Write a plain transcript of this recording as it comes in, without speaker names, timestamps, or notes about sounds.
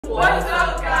What's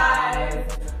up,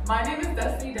 guys? My name is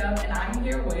Destiny Dub, and I'm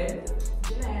here with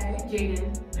Janae,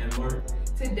 Jaden, and Mark.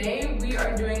 Today we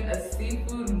are doing a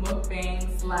seafood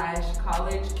mukbang /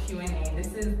 college Q&A.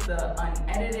 This is the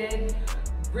unedited,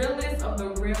 realest of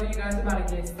the real. You guys are about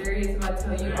to get serious. About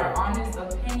to tell you our honest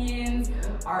opinions,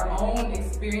 our own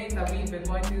experience that we've been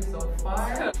going through so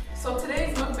far. So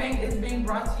today's mukbang is being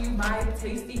brought to you by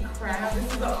Tasty Crab.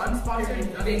 This is an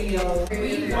unsponsored video.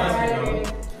 We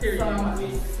got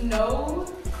some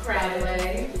snow crab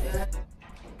legs.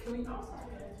 Can we also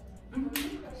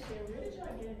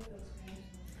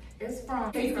It's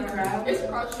from Tasty Crab. It's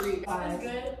cross street. It's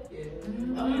good.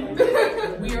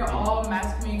 Yeah. We are all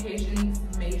mass communications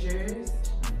majors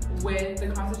with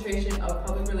the concentration of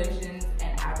public relations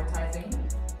and advertising.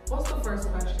 What's the first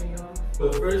question, y'all? Well,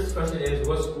 the first question is,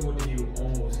 what school did you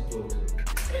almost go to?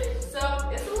 So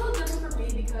it's a little different for me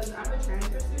because I'm a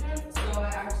transfer student, so I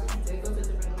actually did go to a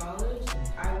different college.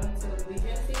 I went to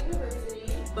Weekend State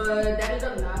University, but that ended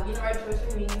up not being the right choice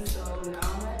for me, so now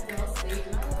I'm at Delaware State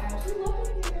and I actually love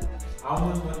it here. I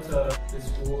almost went to this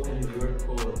school in New York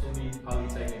called SUNY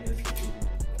Polytechnic Institute.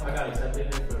 I got accepted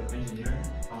in for engineering.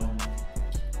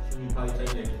 SUNY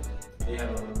Polytechnic, they have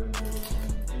a really good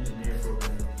engineering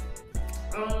program.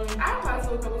 I applied to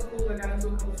a couple schools, I got into a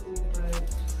couple schools,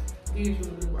 but usually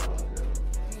where I want to go.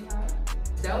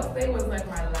 Del State was like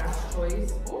my last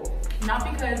choice. Not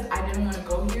because I didn't want to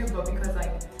go here, but because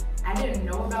like I didn't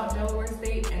know about Delaware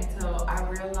State until I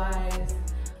realized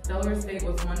Delaware State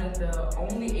was one of the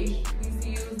only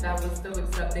HBCUs that was still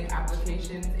accepting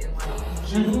applications in like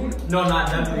June. No, not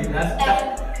definitely.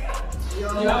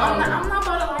 I'm not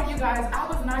about to lie, you guys. I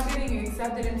was not getting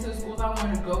accepted into the schools I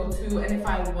wanted to go to, and if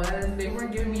I was, they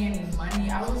weren't giving me any money.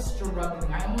 I was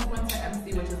struggling. I almost went to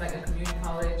MC, which is like a community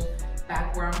college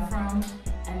back where I'm from.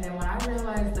 And then when I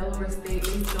realized Delaware State,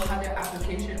 they still had their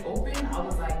application open, I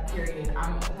was like, period.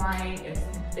 I'm applying.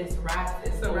 It's wrapped.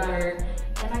 It's so weird.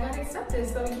 And I got accepted.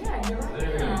 So yeah, you're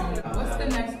right. What's the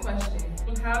next question?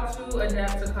 How to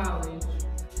adapt to college?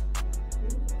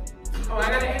 Oh, I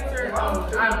gotta answer.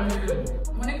 I don't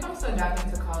know. When it comes to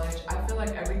adapting to college, I feel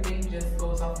like everything just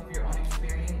goes off of your own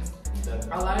experience.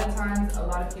 A lot of times, a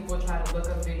lot of people try to look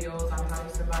up videos on how to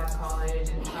survive college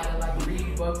and try to like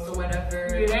read books or whatever.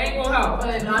 It ain't gonna help.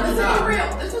 But no, this is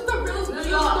real. This is the real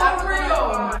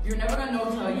real. You're never gonna know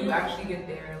until you actually get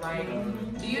there. Like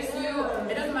DSU,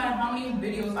 it doesn't matter how many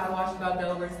videos I watched about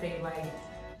Delaware State. Like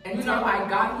until I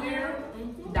got here,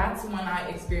 that's when I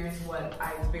experienced what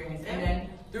I experienced, and then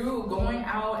through going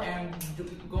out and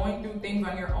going through things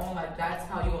on your own, like that's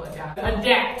how you'll adapt.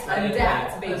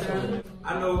 Adapt, basically.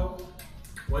 I know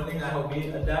one thing that helped me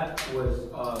adapt was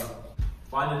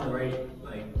finding the right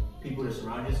people to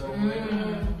surround yourself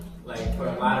with. Like for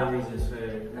a lot of reasons,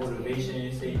 for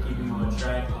motivation, keeping you on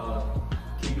track,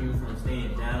 keeping you from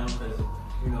staying down, because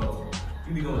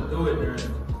you be going through it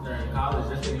during college.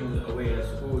 Just to you away at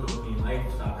school don't mean life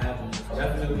stop happening.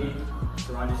 Definitely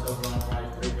surround yourself around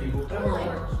great people. I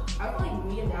feel like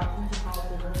me adapting to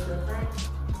college is really different.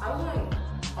 I went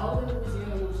all the way to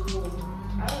Louisiana school.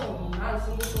 I don't know, not a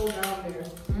single school down there.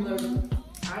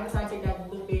 I decided to take that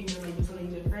little page and do something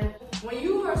different. When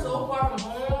you are so far from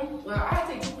home, I had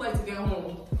to take 2 flights to get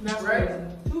home. That's right.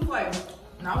 2 flights.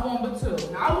 Not one, but two.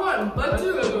 Not one, but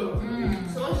two.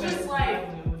 So it's just like,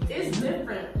 it's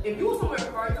different. If you were somewhere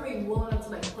far, you gotta be willing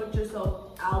to put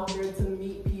yourself out there to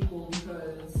meet people,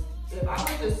 because if I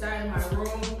was just sat in my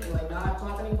room and not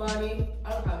talk to anybody,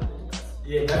 I would probably do that.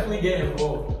 Yeah, definitely get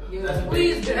involved. Yeah,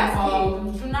 please get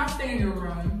involved. Do not stay in your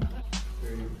room.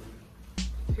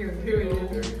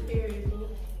 Period.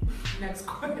 Next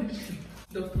question.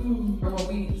 The food or what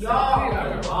we eat.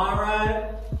 Y'all,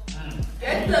 alright.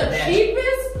 It's the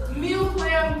cheapest meal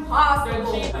plan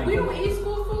possible. We don't eat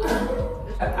school food.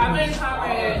 I've been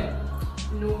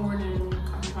in no more than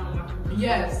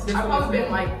yes, I've probably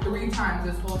been like 3 times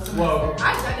this whole semester. Whoa.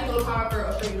 I didn't go to for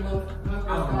a straight loaf.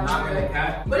 I'm not gonna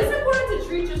cat. But it's important to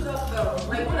treat yourself though,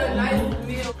 with a nice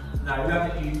meal. Nah, you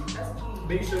have to eat.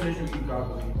 Make sure that you eat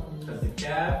properly, because the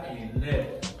cab ain't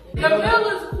lit. The bill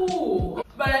is cool,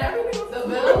 but everything was the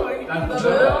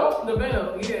bill. The bill,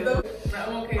 yeah.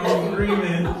 I'm okay. I'm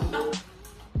dreaming.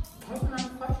 What's the next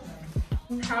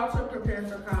question? How to prepare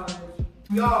for college?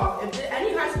 Y'all, if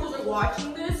any high schools are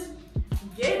watching this,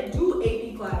 do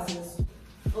AP classes.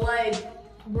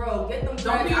 Bro, get them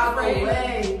done out of the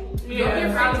way. Yeah, don't be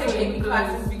afraid to take AP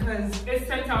classes because it's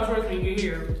 10 times worse when you get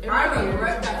here. I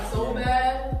regret that so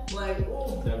bad.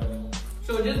 Oh.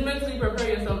 So just mentally prepare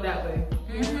yourself that way.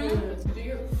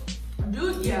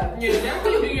 Yeah,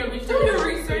 definitely do your research. Do your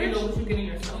research. So you know what you're getting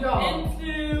yourself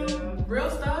into. Real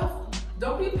stuff.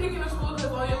 Don't be picking a school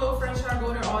because all your little friends try to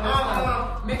go there all the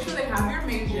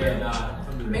Nah.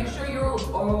 Make sure you're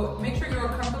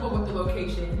comfortable with the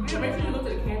location. Yeah, make sure you go to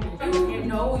the campus. You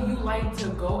know you like to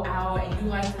go out and you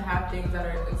like to have things that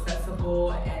are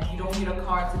accessible and you don't need a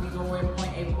car to be going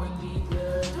point A, point B.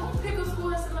 Yeah. Don't pick a school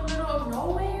that's in the middle of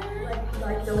nowhere.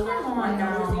 Like Delaware. Come on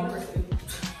now.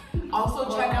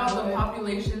 Also check out the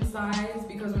population size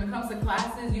because when it comes to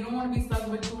classes, you don't want to be stuck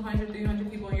with 200, 300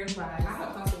 people in your class. I have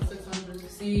a class of 600.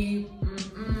 See,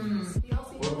 Do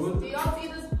y'all see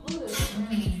this?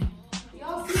 Do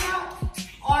y'all see that?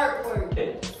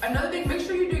 Artwork. Another thing, make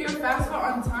sure you do your FAFSA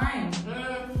on time.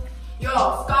 Yo,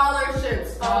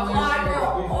 scholarships. Apply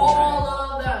for all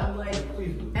of them. Like,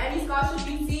 any scholarship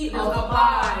you see, just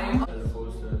apply. As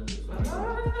opposed to.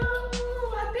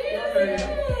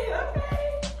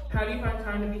 How do you find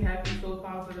time to be happy, so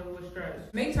positive with stress?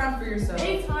 Make time for yourself.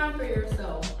 Make time for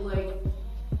yourself. Like,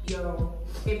 yo,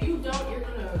 if you don't, you're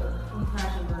gonna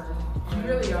crash and burn. You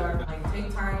really are. Like,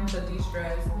 take time to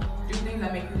de-stress. Do things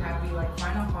that make you happy. Like,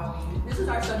 find a hobby. This is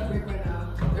our study break right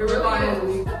now. It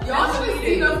really is. Y'all should have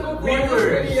seen us before We this were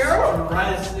video.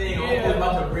 stressing. I was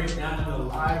about to break down in the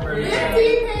library.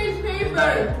 50-page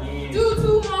paper. Do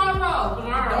tomorrow.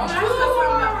 Don't ask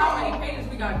us how many pages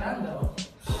we got done, though.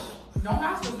 Don't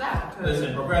ask us that.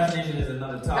 Listen, procrastination is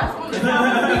another That's topic. one of the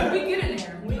topics we get in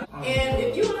there. And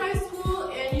if you in high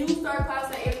school and you start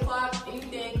class at 8 o'clock and you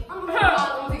think, I'm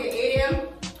gonna take at 8 a.m.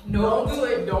 No, don't do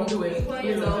it. Don't do it.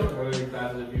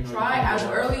 Try as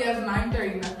early as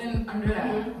 9:30. Nothing under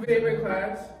that. Favorite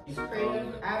class?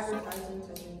 Creative advertising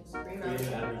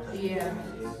techniques. Yeah.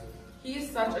 He's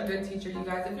such a good teacher, you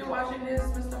guys. If you're watching this,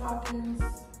 Mr. Hawkins,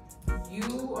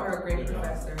 you are a great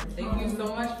professor. Thank you so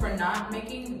much for not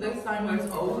making the assignments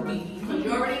OD.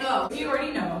 You already know. You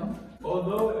already know.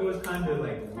 Although it was kind of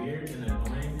like weird and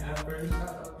annoying at first,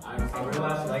 I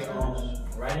realized like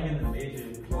writing in the major,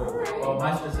 well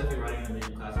my specific writing in the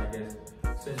major class, I guess,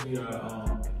 since we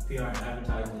are PR and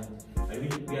advertising, like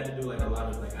we had to do like a lot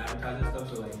of like advertising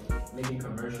stuff, so like making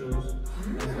commercials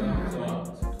and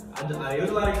stuff. So there was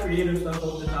a lot of creative stuff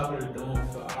over the top of the dome.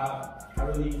 So I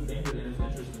really think that it's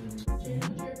interesting.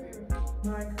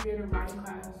 My creative writing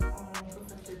class,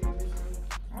 Professor Davidson.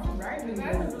 Alright,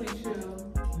 That was really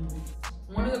chill.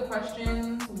 one of the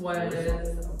questions was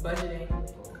budgeting.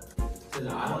 Since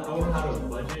I don't know how to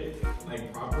budget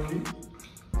like properly,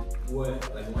 one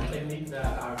technique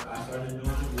that I started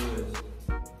doing was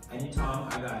anytime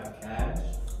I got cash,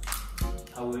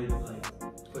 I would like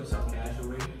put some cash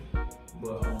away.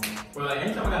 But or like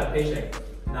anytime I got a paycheck,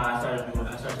 I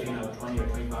started taking out 20 or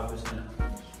 25%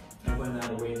 and putting that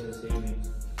away into savings.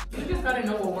 You just gotta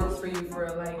know what works for you for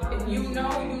like, if you know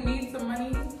you need some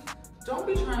money, don't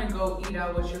be trying to go eat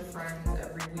out with your friends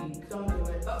every week. Don't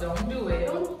do it. Don't do it.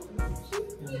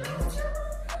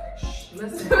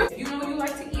 Listen, if you know you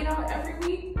like to eat out every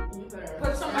week,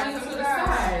 put some money to the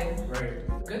side.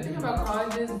 Right. Good thing about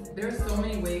college is there's so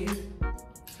many ways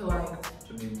to like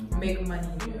make money.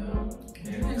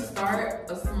 You can start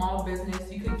a small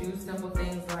business. You can do simple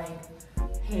things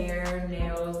like hair,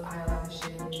 nails,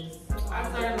 eyelashes. I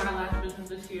started my last business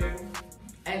this year.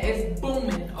 And it's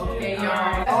booming, okay,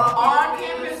 Yeah. y'all? On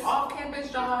campus, off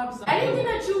campus jobs. Anything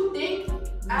that you think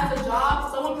as a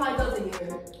job, someone probably does it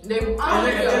here.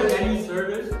 Any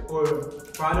service or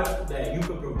product that you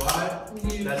could provide,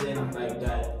 that's in like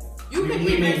that. You can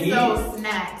even sell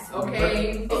snacks,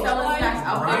 okay? Selling snacks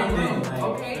out there,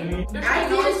 okay? I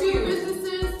did do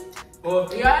businesses. Well,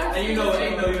 Yeah, and you know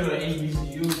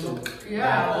HBCU, so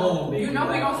yeah. You know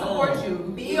we don't support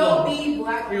you. B.O.B.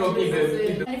 Black We gonna keep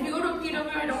it. And if you go to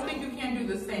PW, I don't think you can do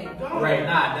the same. Right,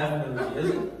 nah,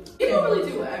 definitely. People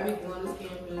really do everything on this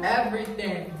campus.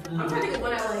 Everything. I'm trying to think of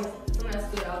one that like something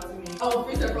that stood out to me. Oh,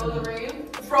 Freezer Frozen Rain.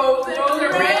 Frozen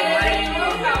rain.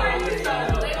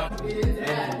 It is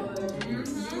that, but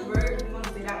Jewberg, we want to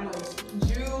say that much.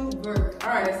 Jewberg.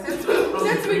 Alright, since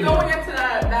we going into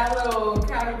that little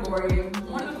category,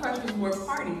 one of the questions were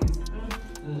parties.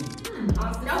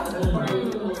 Honestly, that was a party.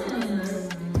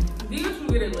 These two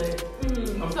get it lit.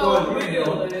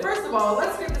 So, first of all,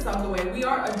 let's get this out the way. We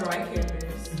are a dry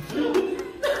campus.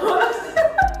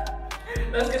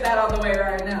 Let's get that out the way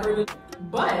right now.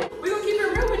 But we're gonna keep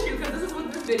it real with you because this is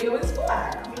what this video is for.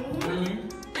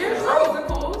 There's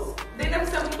musicals. They never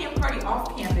said we can't party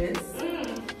off campus.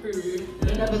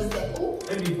 They never said, ooh.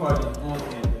 Maybe parties on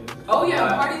campus. Oh yeah,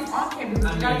 parties on campus.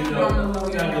 You gotta keep it on the low.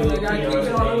 You gotta keep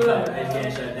it on the low. It's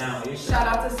getting shut down. Shout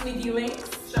out to Sneaky Links.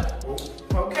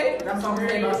 Okay, that's all I'm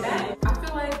saying about that. I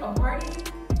feel like a party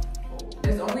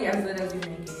is only as good as you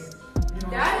make it. You know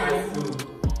That what I'm is saying?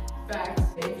 facts.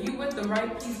 If you with the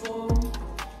right people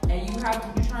and you trying to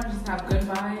just have good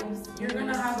vibes, you're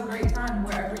gonna have a great time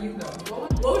wherever you go.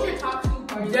 What was your top 2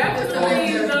 parties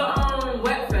Definitely the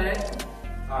wet fest.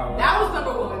 That was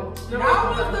number one.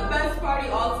 That was the best party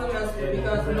all semester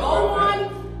because no one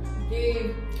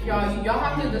gave. Y'all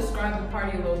have to describe the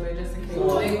party a little bit just in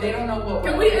case they don't know what.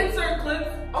 Can we insert clips?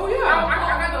 Oh yeah,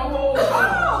 I got the whole.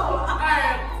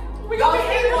 Alright. We got the He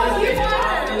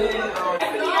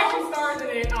actually stars in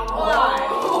it.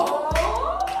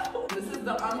 This is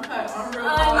the uncut, unreal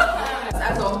podcast.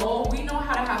 As a whole, we know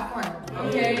how to have fun.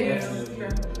 Okay.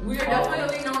 We are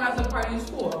definitely known as a party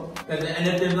school. And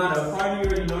if there's not a party, you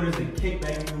already know there's a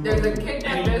kickback. There's a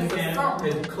kickback. There's a song.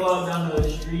 There's a club down the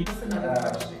street. That's another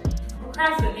question.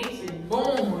 Procrastination. Boom.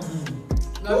 Who wants to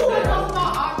talk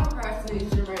about our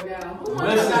procrastination right now? Who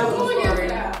wants to talk about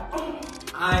that?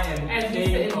 I am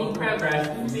king of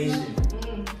procrastination.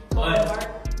 But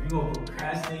you gonna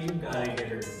procrastinate, you gotta get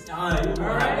her done. You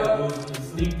gonna have to go to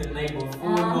sleep the night before.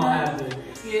 You gonna have to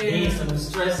gain some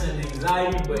stress and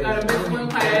anxiety. But You gotta miss one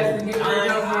class and get ready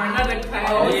for another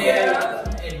class.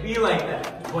 Yeah, it be like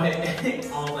that. But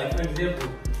like for example,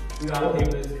 we got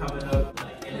papers coming up,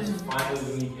 like, and it's finals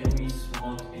week, and we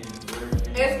swamped in work.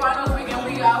 It's finals week and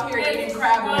we out here eating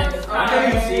crab legs. I know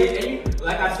you see it, and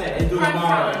like I said, it's doing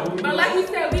tomorrow. But like you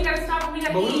said, we gotta stop and we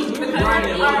gotta eat. We Because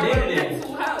grinding our all day today.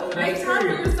 mental health. Make time for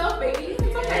yourself, baby.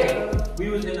 It's okay. We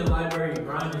was in the library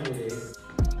grinding today.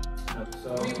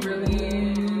 So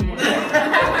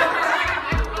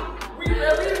We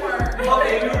really were.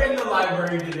 okay, we were in the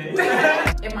library today.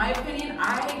 In my opinion,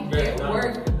 I get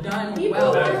work done People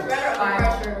well work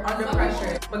better under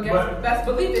pressure. But best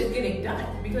believe it's getting done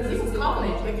because this is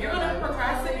college. If you're gonna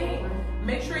procrastinate,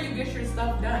 make sure you get your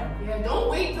stuff done. Yeah, don't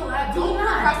wait till that. Don't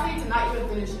procrastinate to not even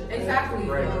finish it. Exactly.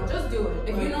 Right. Just do it.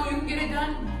 If you know you can get it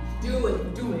done, do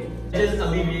it. Do it. It just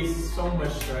alleviates so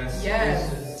much stress.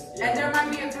 Yes. It's just, And there might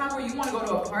be a time where you want to go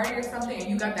to a party or something and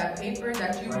you got that paper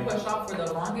that you push off for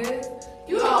the longest.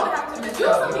 You don't have to miss do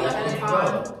out. something ahead of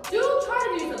time. Try to do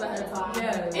something ahead of time.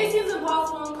 Yeah. It seems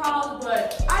impossible in college,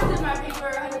 but I did my paper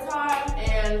ahead of time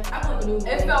and I put the new.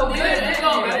 It felt good. It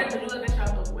felt better to do that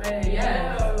out the way.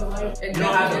 Yeah. you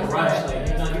don't have to rush.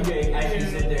 Like you can actually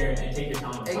sit there and take your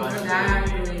time.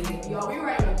 Exactly. Y'all, we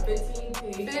writing a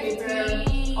 15-page paper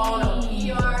on a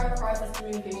PR crisis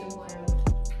communication plan.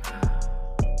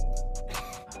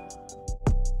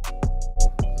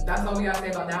 That's all we gotta say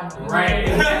about that one. Right.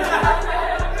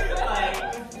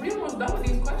 We almost done with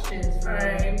these questions.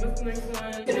 Alright, what's the next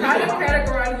one? How to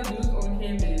categorize the dudes on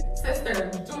campus? Sister,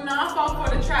 do not fall for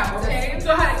the trap, okay?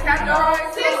 So how to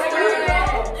categorize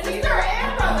Sister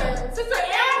and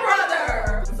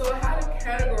brother. So how to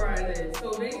categorize it? So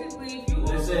basically, if you go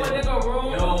Listen, to a nigga room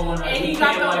you don't wanna- and he you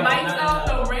got can't the like lights nothing out,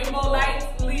 else. the rainbow lights,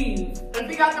 leave. If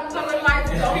we got them colored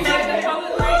lights, If don't he be got the there.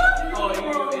 colored lights,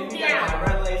 Oh, if you got a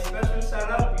red light special set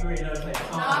up, you already know it's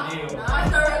like Not name.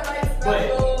 third like But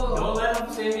special. don't let them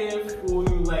sit here and fool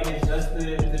you like it's just the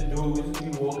dudes who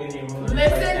walk in their room.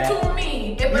 Listen to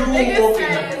me. If a You nigga walk in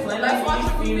says, the let's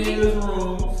watch a movie, females'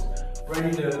 rooms,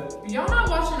 ready to. y'all not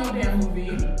watching no damn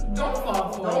movie. Don't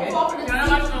fall for Don't it. fall for the Y'all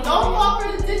not Disney. watching no Don't movie. fall for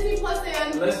the Disney Plus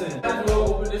and. Listen, let's go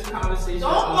over this conversation.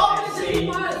 Don't up fall and for the say Disney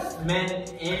Plus. men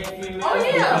and females. Oh,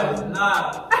 yeah. because,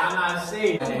 nah, I'm not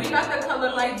saying. We got the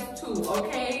colored lights too,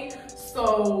 okay?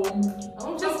 So,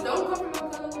 Don't come from my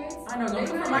color lights. I know, don't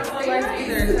come for my colored lights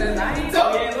either, because I ain't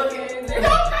Yeah, look at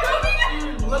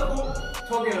it. Look who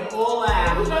talking all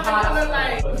that. Who's got the colored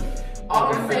lights?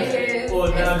 All I'm saying is, Or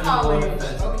it's down to college, the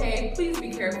fence. okay? Please be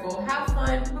careful, have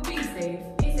fun, but be safe.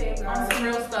 Be safe, On guys. some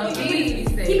real stuff, Be please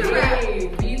be safe. Keep it real.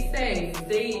 Be safe.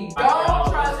 Alright, Don't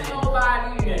trust nobody.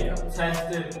 Yeah,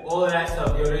 tested, all of that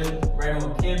stuff. Yo, this right on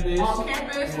campus. On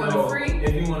campus, You for know, free.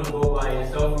 if you want to go by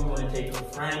yourself, you want to take a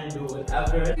friend, do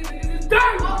whatever. These niggas is Oh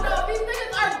dirty. no, these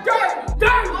niggas are dirty.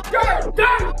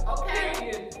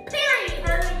 Okay? Period.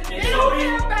 And They don't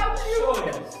care about you.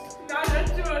 shorties. Not just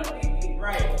shorty.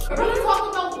 Right. We're gonna talk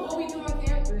about what we do on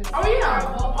campus. Oh,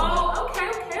 yeah. Oh,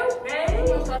 okay.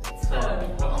 So,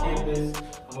 on campus,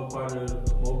 I'm a part of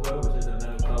MUKBANG, which is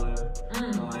another color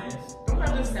alliance. Don't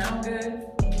that just sound good?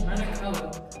 Another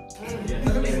color. Yes,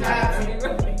 Look at me yes. snap.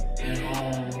 And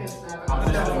I'm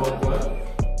Mr. MUKBANG,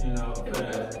 you know, for the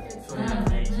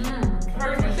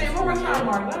 2019. Say one more time,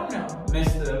 Mark. Let them know.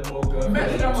 Mr. MUKBANG.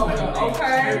 Mr. MUKBANG,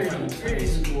 okay.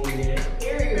 School year.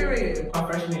 Period. My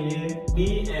freshman year, me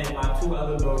and my two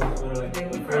other bros were like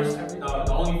the first,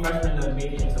 the only freshmen to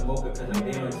make it into MUKBANG because like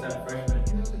they don't accept freshmen.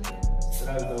 So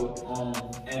that was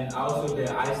dope. And I also did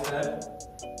iStep.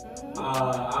 I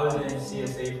was in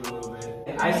CSA for a little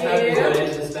bit. iStep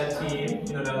is the step team.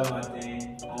 You know that was my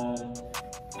thing.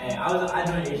 And I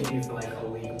joined HB for like a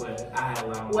week, but I had a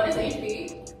lot. What is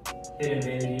HB? Hidden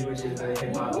Vanity, which is the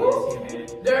hip hop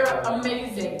ESC. They're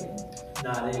amazing.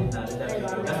 Nah, they definitely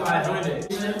do. That's why I joined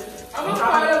it. I'm a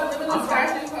part of Limitless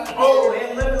Fashion Club. Oh,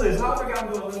 and Limitless. How I forgot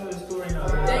I'm doing Limitless too right now.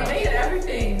 They had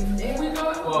everything. And we go.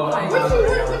 Well, like,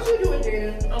 What you doing,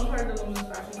 Jaden? I'm part of the Limitless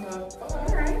Fashion Club.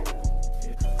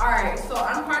 Alright, so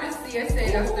I'm part of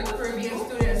CSA, that's the Caribbean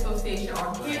Student Association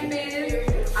on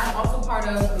campus. I'm also part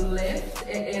of LIFT.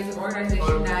 It is an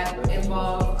organization that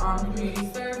involves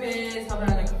community service, helping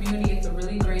out in the community. It's a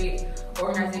really great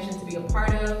organization to be a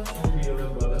part of.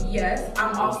 Yes,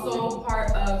 I'm also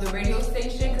part of the radio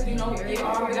station because you know we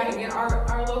gotta get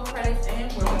our little credits in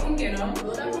where we can get them.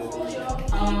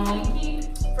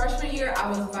 Freshman year, I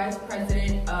was vice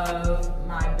president of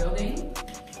my building.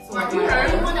 So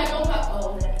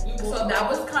that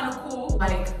was kind of cool.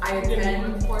 Like I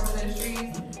attend Sports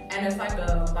Ministries, and it's like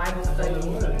a Bible study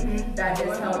that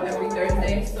is held every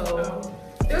Thursday. So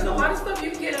there's a lot of stuff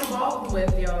you can get involved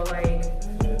with, yo. Like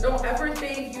don't ever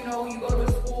think you go to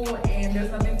a school and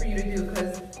there's nothing for you to do,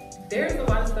 because there's a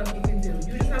lot of stuff you can do.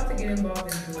 You just have to get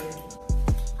involved and do it.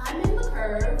 I'm in the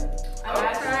curve.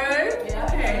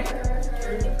 Okay.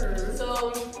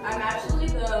 So I'm actually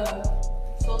the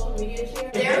social media chair.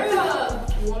 They're a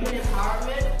woman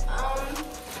empowerment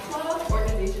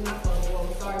organization, not club.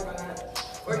 Well, sorry about that.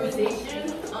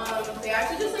 Organization. They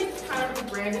actually just like kind of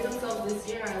rebranded themselves this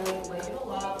year, and I like it a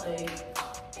lot. Like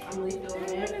I'm really feeling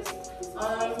it.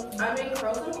 I'm in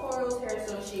Curls and Corals Hair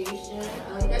Association.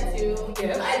 I like that too.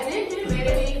 Yeah. I did get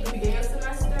married at the beginning of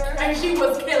semester, And she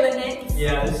was killing it.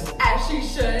 Yeah, As she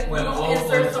should. When We'll all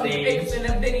insert on some stage. pics in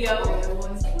a video.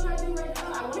 what I do right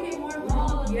now, I want to get more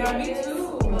involved. Yeah, me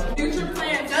too. Future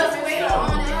plans. Just wait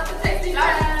on it. Tasty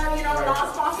Lab,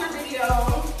 non-sponsored video.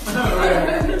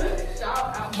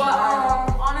 Shout out. But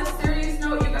on a serious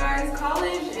note, you guys,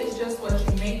 college is just what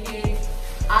you make it.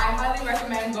 I highly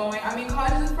recommend going. I mean,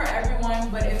 college is for everyone,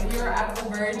 but if you're at the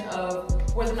verge of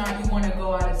whether or not you want to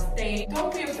go out of state,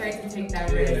 don't be afraid to take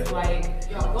that risk. Like,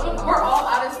 we're all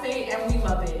out of state and we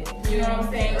love it. You know what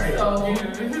I'm saying? Right. So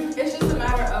it's just a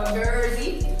matter of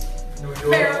Jersey, New York,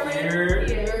 Maryland,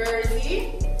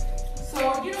 Jersey.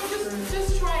 So,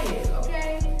 just try it,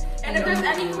 okay? And if there's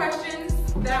any questions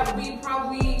that we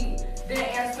probably didn't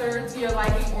answer to your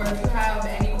liking, or if you have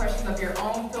any questions of your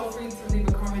own, feel free to leave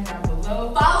a comment down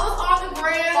below. Follow us on the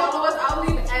gram. Follow us. I'll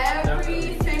leave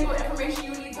every single information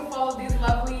you need to follow these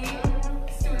lovely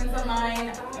students of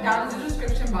mine down in the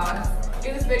description box.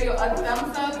 Give this video a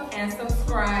thumbs up and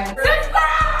subscribe.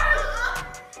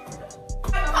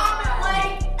 Comment,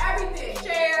 like, everything.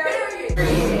 Share.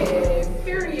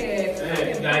 Period.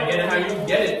 Hey, you gotta get it how you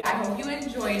get it. I hope you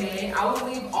enjoyed it. I will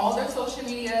leave all their social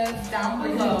medias down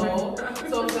below.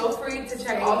 So feel free to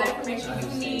check all the information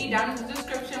you need down in the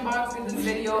description box. Give this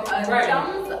video a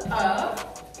thumbs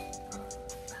up.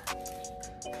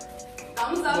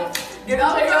 Thumbs up. Give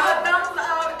this video a thumbs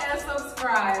up and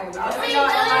subscribe. I'll see y'all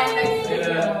in my next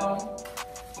video.